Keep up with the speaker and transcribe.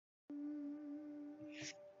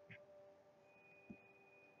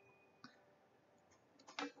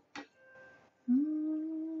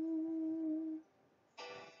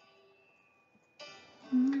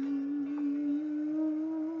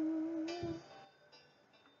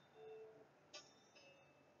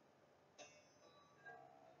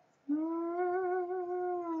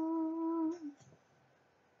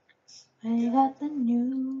I got the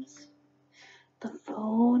news. The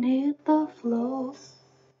phone hit the floor,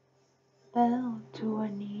 fell to her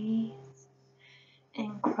knees,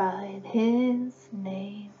 and cried his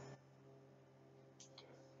name.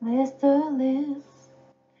 Licked her lips,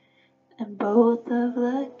 and both of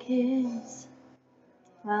the kids'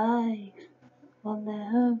 life will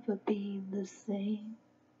never be the same.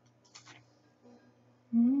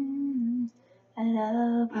 And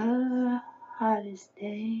of her hardest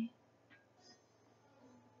day.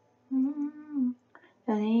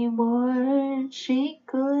 Any word she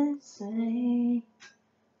could say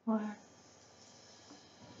were,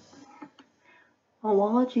 I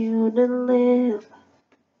want you to live,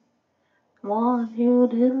 want you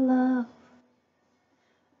to love,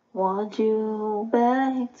 want you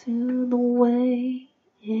back to the way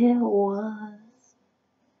it was.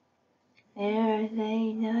 There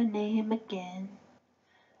ain't your name again,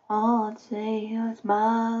 I'll say your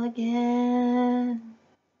smile again.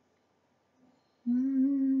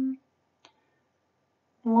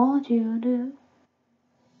 Want you to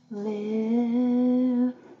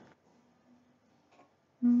live.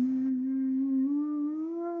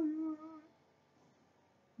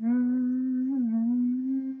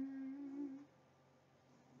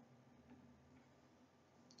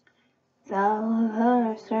 It's all of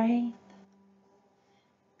her strength,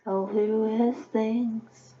 go through his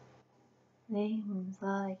things. Seems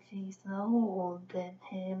like she's holding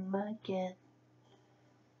him again.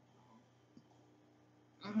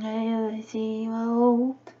 Maybe she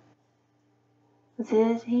hoped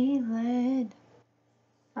that he led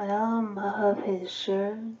some of his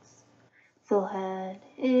shirts, still had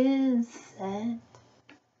his scent.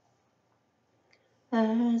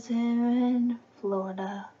 There's here in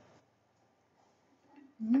Florida.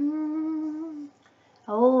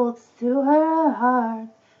 Holds to her heart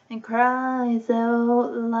and cries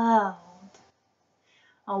out loud.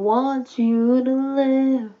 I want you to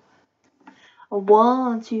live. I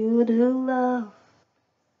want you to love.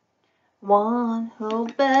 Want her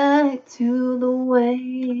back to the way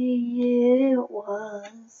it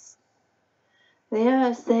was.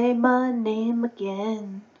 There, say my name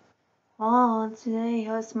again. Want to see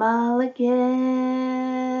her smile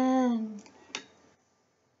again.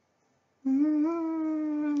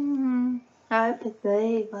 I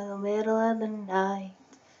play by the middle of the night.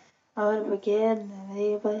 I would forget and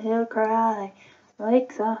leave, but he'll cry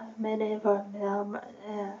like some minute from now.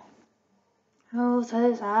 Close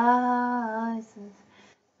his eyes and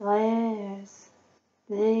swears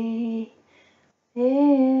they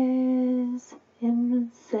is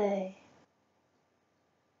him say,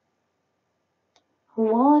 I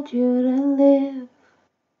want you to live.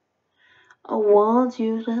 I want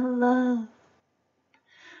you to love.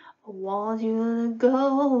 I want you to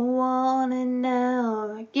go on and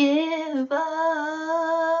never give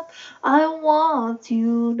up. I want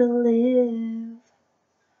you to live.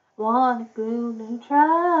 Want you to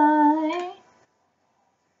try.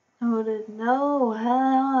 To know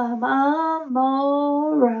how I'm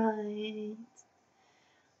alright.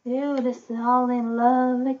 You to fall in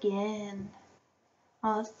love again.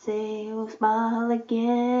 I'll see you smile again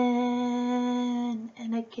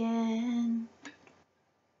and again.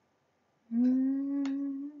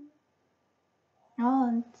 I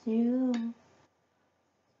want you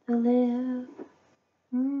to live.